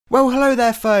Well, hello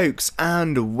there folks,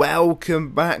 and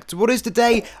welcome back to what is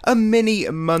today a mini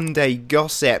Monday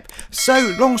gossip.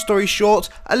 So, long story short,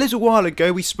 a little while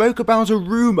ago we spoke about a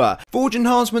rumour. Forge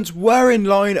enhancements were in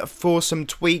line for some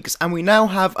tweaks, and we now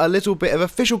have a little bit of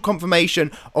official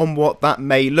confirmation on what that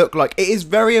may look like. It is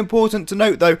very important to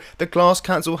note though, the class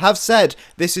council have said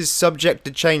this is subject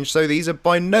to change, so these are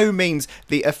by no means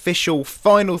the official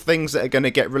final things that are going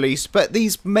to get released, but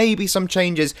these may be some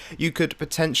changes you could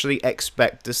potentially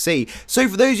expect to see. So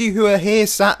for those of you who are here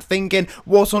sat thinking,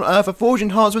 what on earth are Forge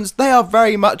enhancements? They are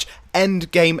very much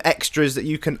end game extras that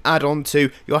you can add on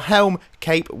to your helm,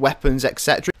 cape, weapons,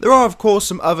 etc. There are of course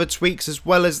some other tweaks as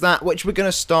well as that, which we're going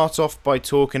to start off by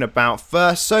talking about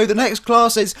first. So the next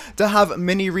classes to have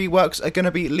mini reworks are going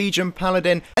to be Legion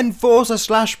Paladin, Enforcer /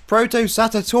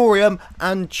 Protosatorium,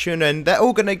 and Chunin. They're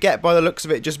all going to get, by the looks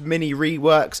of it, just mini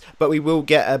reworks, but we will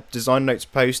get a design notes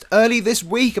post early this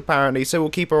week apparently, so we'll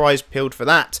keep our eyes peeled for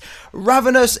that.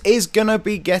 Ravenous is going to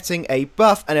be getting a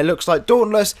buff, and it looks like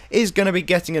Dauntless is going to be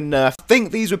getting a nerf. I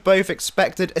think these were both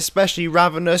expected, especially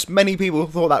Ravenous. Many people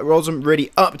thought that wasn't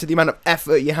really up to the amount of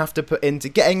effort you have to put into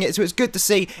getting it, so it's good to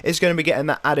see it's going to be getting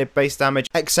that added base damage,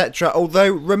 etc. Although,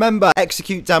 remember,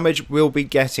 execute damage will be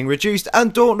getting reduced,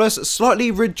 and Dauntless slightly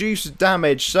reduced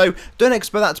damage, so don't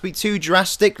expect that to be too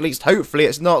drastic, at least hopefully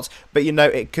it's not, but you know,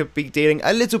 it could be dealing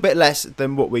a little bit less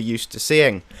than what we're used to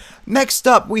seeing. Next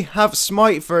up, we have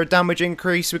Smite for a damage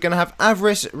increase. We're going to have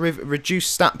Avarice with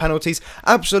reduced stat penalties,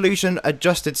 Absolution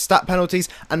adjusted stat penalties,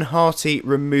 and Hearty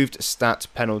removed stat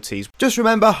penalties. Just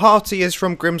remember, Hearty is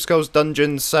from Grimskull's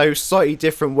Dungeons, so slightly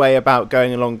different way about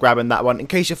going along grabbing that one, in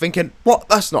case you're thinking, what,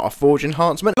 that's not a Forge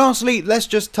enhancement. Lastly, let's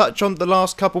just touch on the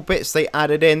last couple bits they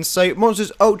added in. So,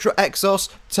 Monsters Ultra Exos,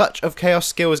 Touch of Chaos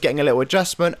skill is getting a little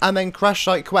adjustment, and then Crash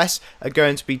Site quests are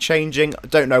going to be changing. I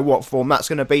don't know what form that's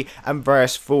going to be, and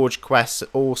various Forge quests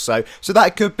also. So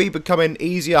that could be becoming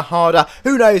easier, harder,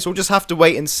 who knows, we'll just have to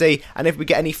wait and see, and if we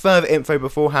get any further info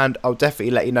beforehand, I'll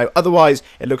definitely let you know. Otherwise,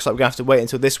 it looks like we're going to have to wait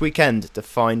until this weekend to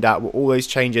find out what all those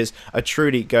changes are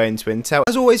truly going to entail.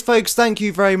 As always folks, thank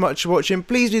you very much for watching.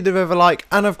 Please do leave a like,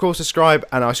 and of course subscribe,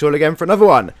 and I'll see you all again for another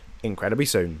one incredibly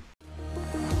soon.